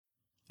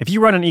If you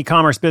run an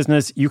e-commerce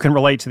business, you can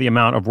relate to the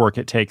amount of work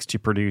it takes to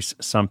produce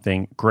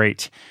something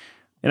great.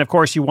 And of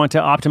course, you want to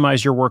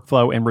optimize your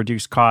workflow and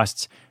reduce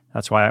costs.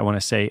 That's why I want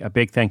to say a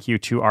big thank you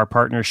to our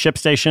partner,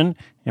 ShipStation,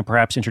 and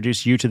perhaps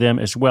introduce you to them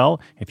as well.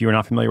 If you are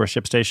not familiar with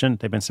ShipStation,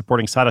 they've been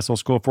supporting Side Hustle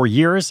School for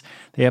years.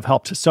 They have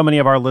helped so many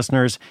of our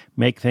listeners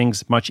make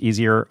things much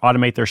easier,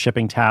 automate their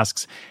shipping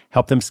tasks,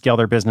 help them scale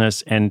their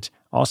business, and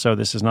also,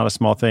 this is not a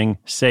small thing,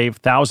 save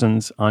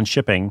thousands on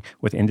shipping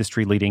with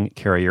industry-leading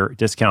carrier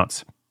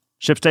discounts.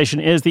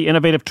 ShipStation is the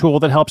innovative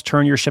tool that helps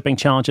turn your shipping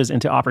challenges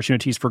into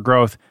opportunities for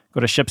growth. Go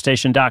to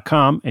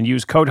ShipStation.com and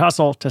use code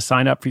HUSTLE to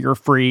sign up for your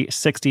free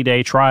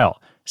 60-day trial.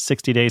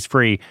 60 days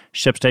free.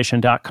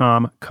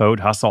 ShipStation.com, code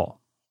HUSTLE.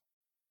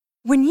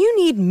 When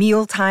you need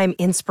mealtime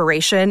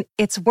inspiration,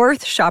 it's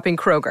worth shopping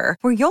Kroger,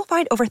 where you'll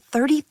find over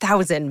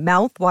 30,000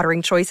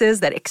 mouth-watering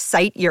choices that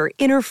excite your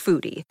inner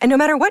foodie. And no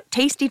matter what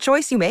tasty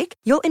choice you make,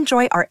 you'll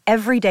enjoy our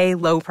everyday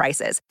low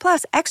prices,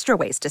 plus extra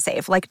ways to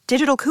save, like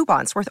digital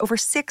coupons worth over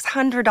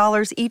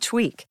 $600 each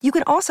week. You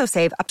can also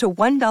save up to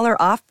 $1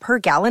 off per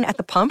gallon at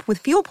the pump with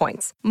fuel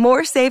points.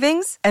 More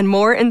savings and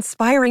more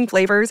inspiring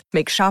flavors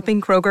make shopping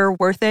Kroger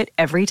worth it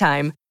every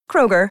time.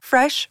 Kroger,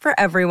 fresh for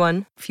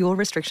everyone. Fuel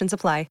restrictions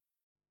apply.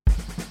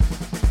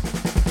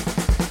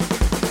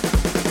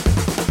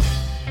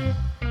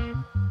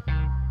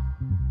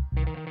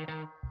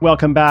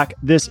 Welcome back.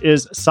 This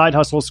is Side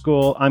Hustle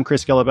School. I'm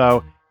Chris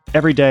Guillebeau.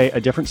 Every day, a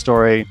different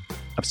story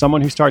of someone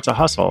who starts a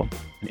hustle,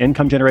 an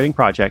income-generating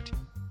project,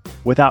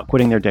 without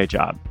quitting their day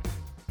job.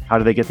 How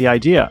do they get the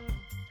idea?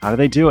 How do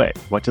they do it?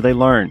 What do they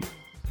learn?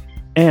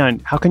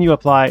 And how can you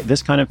apply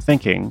this kind of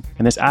thinking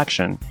and this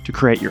action to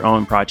create your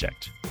own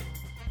project?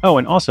 Oh,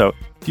 and also,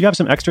 do you have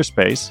some extra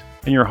space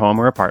in your home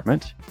or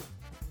apartment?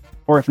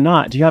 Or if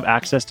not, do you have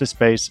access to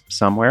space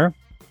somewhere?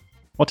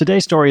 Well,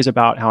 today's story is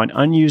about how an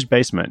unused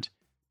basement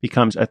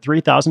becomes a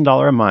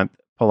 $3,000 a month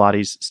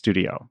Pilates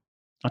studio.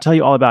 I'll tell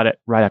you all about it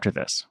right after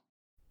this.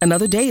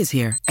 Another day is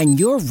here, and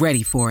you're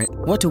ready for it.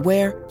 What to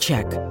wear?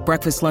 Check.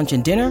 Breakfast, lunch,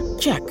 and dinner?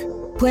 Check.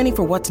 Planning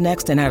for what's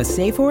next and how to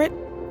save for it?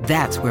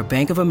 That's where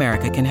Bank of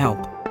America can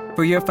help.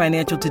 For your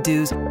financial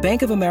to-dos,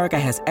 Bank of America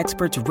has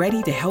experts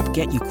ready to help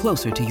get you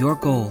closer to your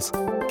goals.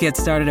 Get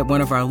started at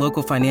one of our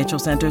local financial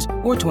centers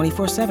or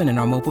 24/7 in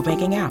our mobile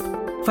banking app.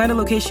 Find a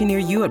location near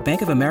you at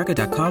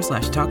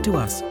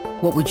bankofamerica.com/talktous.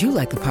 What would you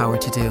like the power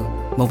to do?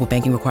 Mobile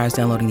banking requires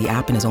downloading the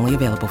app and is only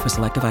available for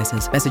select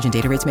devices. Message and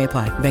data rates may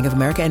apply. Bank of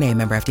America N.A.,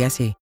 member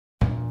FDIC.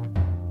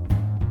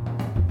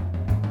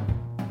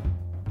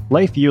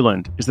 Leif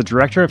Uhland is the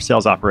Director of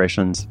Sales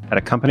Operations at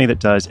a company that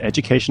does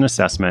education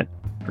assessment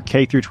for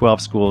K-12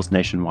 schools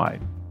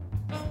nationwide.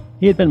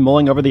 He had been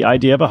mulling over the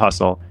idea of a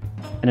hustle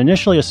and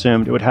initially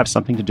assumed it would have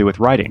something to do with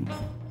writing,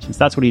 since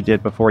that's what he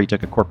did before he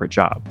took a corporate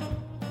job.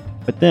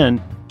 But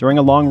then, during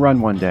a long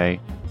run one day,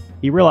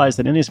 he realized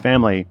that in his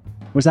family,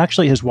 it was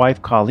actually his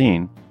wife,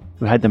 Colleen,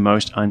 who had the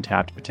most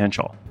untapped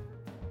potential.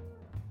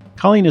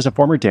 Colleen is a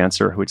former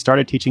dancer who had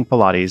started teaching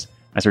Pilates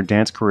as her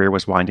dance career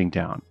was winding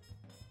down.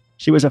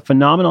 She was a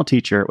phenomenal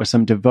teacher with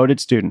some devoted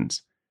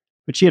students,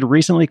 but she had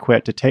recently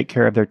quit to take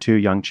care of their 2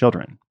 young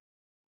children.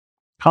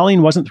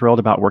 Colleen wasn't thrilled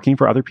about working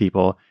for other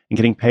people and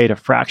getting paid a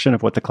fraction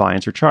of what the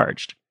clients are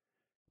charged.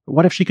 But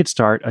what if she could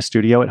start a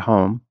studio at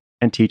home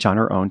and teach on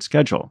her own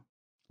schedule?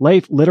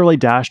 Leif literally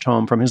dashed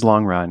home from his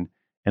long run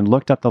and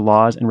looked up the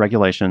laws and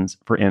regulations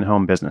for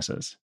in-home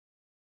businesses.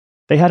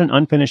 They had an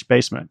unfinished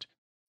basement,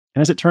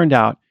 and as it turned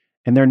out,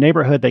 in their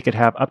neighborhood they could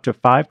have up to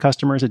 5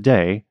 customers a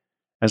day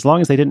as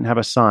long as they didn't have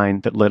a sign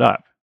that lit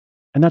up.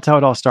 And that's how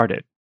it all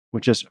started,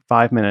 with just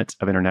 5 minutes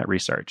of internet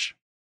research.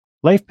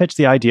 Leif pitched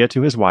the idea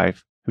to his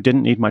wife, who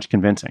didn't need much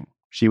convincing.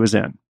 She was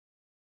in.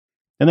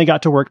 Then they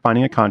got to work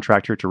finding a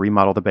contractor to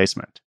remodel the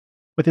basement.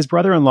 With his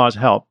brother-in-law's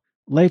help,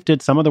 Leif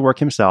did some of the work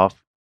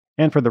himself,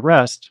 and for the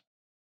rest,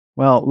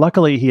 well,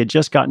 luckily he had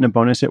just gotten a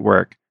bonus at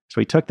work, so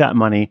he took that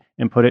money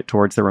and put it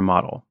towards the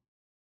remodel.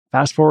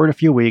 Fast forward a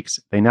few weeks,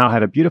 they now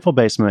had a beautiful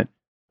basement,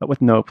 but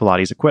with no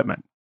Pilates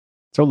equipment.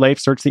 So Leif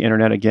searched the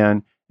internet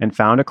again and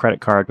found a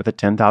credit card with a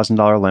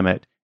 $10,000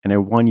 limit and a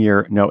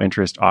 1-year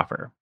no-interest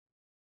offer.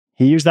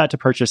 He used that to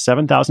purchase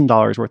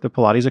 $7,000 worth of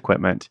Pilates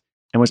equipment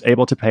and was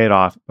able to pay it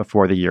off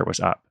before the year was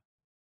up.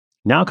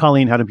 Now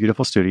Colleen had a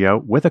beautiful studio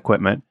with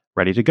equipment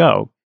ready to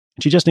go,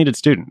 and she just needed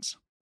students.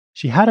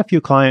 She had a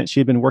few clients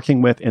she had been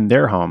working with in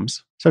their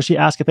homes, so she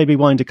asked if they'd be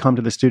willing to come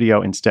to the studio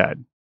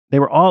instead. They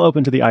were all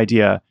open to the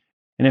idea,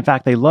 and in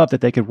fact, they loved that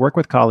they could work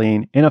with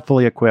Colleen in a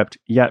fully equipped,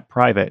 yet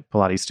private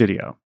Pilates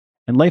studio.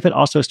 And Leif had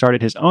also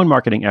started his own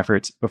marketing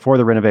efforts before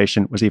the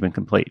renovation was even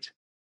complete.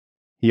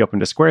 He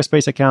opened a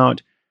Squarespace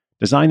account,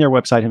 designed their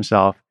website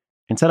himself,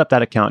 and set up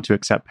that account to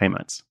accept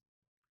payments.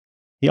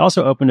 He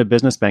also opened a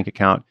business bank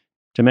account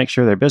to make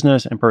sure their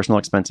business and personal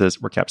expenses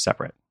were kept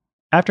separate.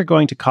 After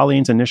going to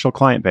Colleen's initial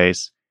client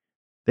base,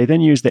 they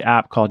then used the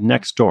app called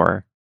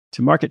Nextdoor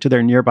to market to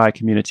their nearby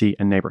community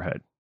and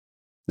neighborhood.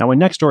 Now, when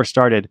Nextdoor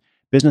started,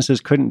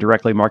 businesses couldn't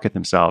directly market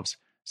themselves,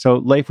 so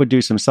Leif would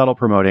do some subtle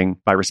promoting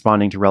by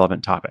responding to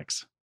relevant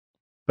topics.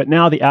 But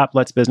now the app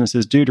lets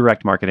businesses do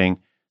direct marketing,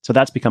 so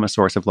that's become a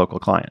source of local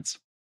clients.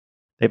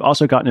 They've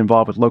also gotten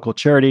involved with local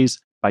charities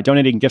by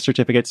donating gift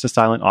certificates to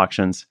silent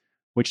auctions,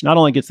 which not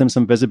only gets them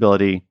some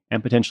visibility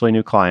and potentially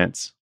new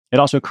clients, it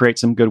also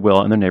creates some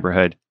goodwill in their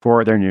neighborhood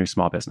for their new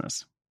small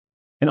business.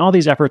 And all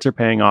these efforts are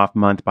paying off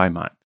month by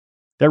month.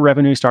 Their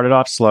revenue started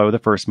off slow the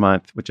first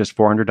month with just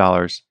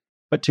 $400,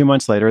 but 2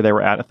 months later they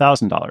were at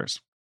 $1,000. A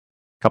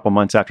couple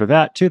months after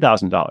that,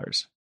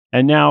 $2,000.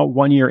 And now,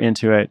 1 year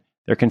into it,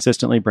 they're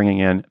consistently bringing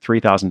in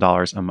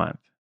 $3,000 a month.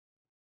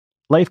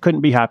 Leif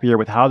couldn't be happier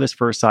with how this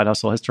first side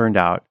hustle has turned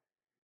out.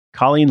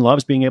 Colleen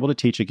loves being able to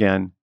teach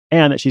again,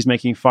 and that she's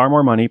making far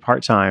more money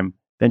part-time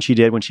than she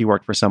did when she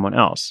worked for someone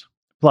else.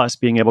 Plus,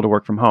 being able to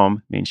work from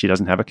home means she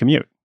doesn't have a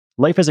commute.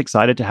 Leif is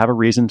excited to have a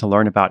reason to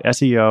learn about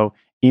SEO,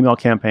 email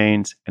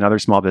campaigns, and other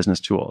small business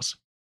tools.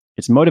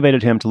 It's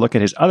motivated him to look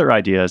at his other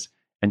ideas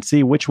and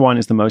see which one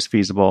is the most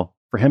feasible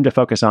for him to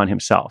focus on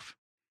himself.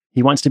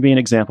 He wants to be an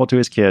example to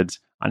his kids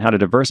on how to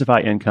diversify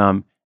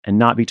income and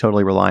not be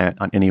totally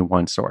reliant on any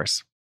one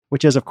source,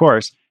 which is, of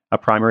course, a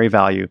primary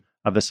value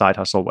of the Side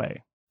Hustle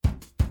Way.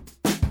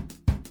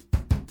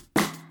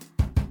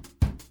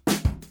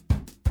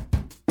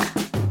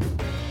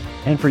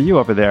 And for you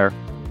over there,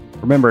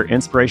 remember,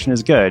 inspiration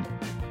is good,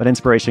 but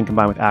inspiration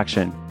combined with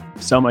action,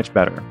 so much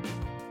better.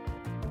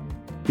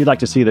 If you'd like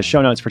to see the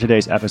show notes for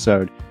today's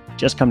episode,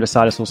 just come to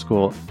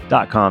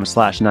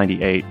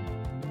sidehustleschool.com/98.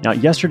 Now,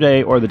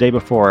 yesterday or the day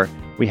before,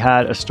 we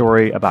had a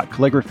story about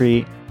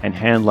calligraphy and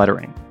hand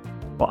lettering.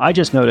 Well, I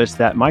just noticed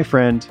that my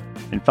friend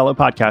and fellow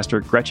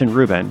podcaster Gretchen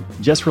Rubin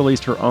just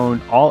released her own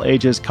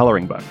all-ages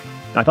coloring book.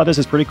 And I thought this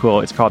is pretty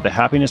cool. It's called the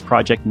Happiness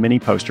Project Mini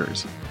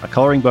Posters, a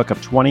coloring book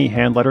of 20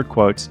 hand-lettered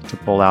quotes to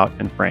pull out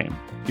and frame.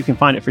 You can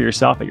find it for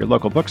yourself at your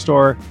local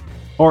bookstore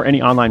or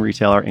any online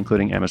retailer,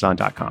 including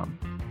Amazon.com.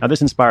 Now,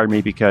 this inspired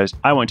me because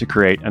I want to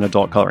create an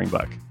adult coloring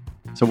book.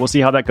 So we'll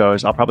see how that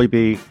goes. I'll probably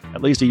be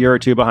at least a year or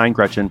two behind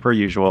Gretchen per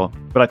usual,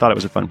 but I thought it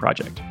was a fun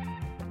project.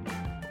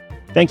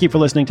 Thank you for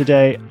listening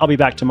today. I'll be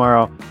back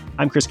tomorrow.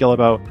 I'm Chris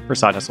Guillebeau for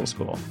Side Hustle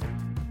School.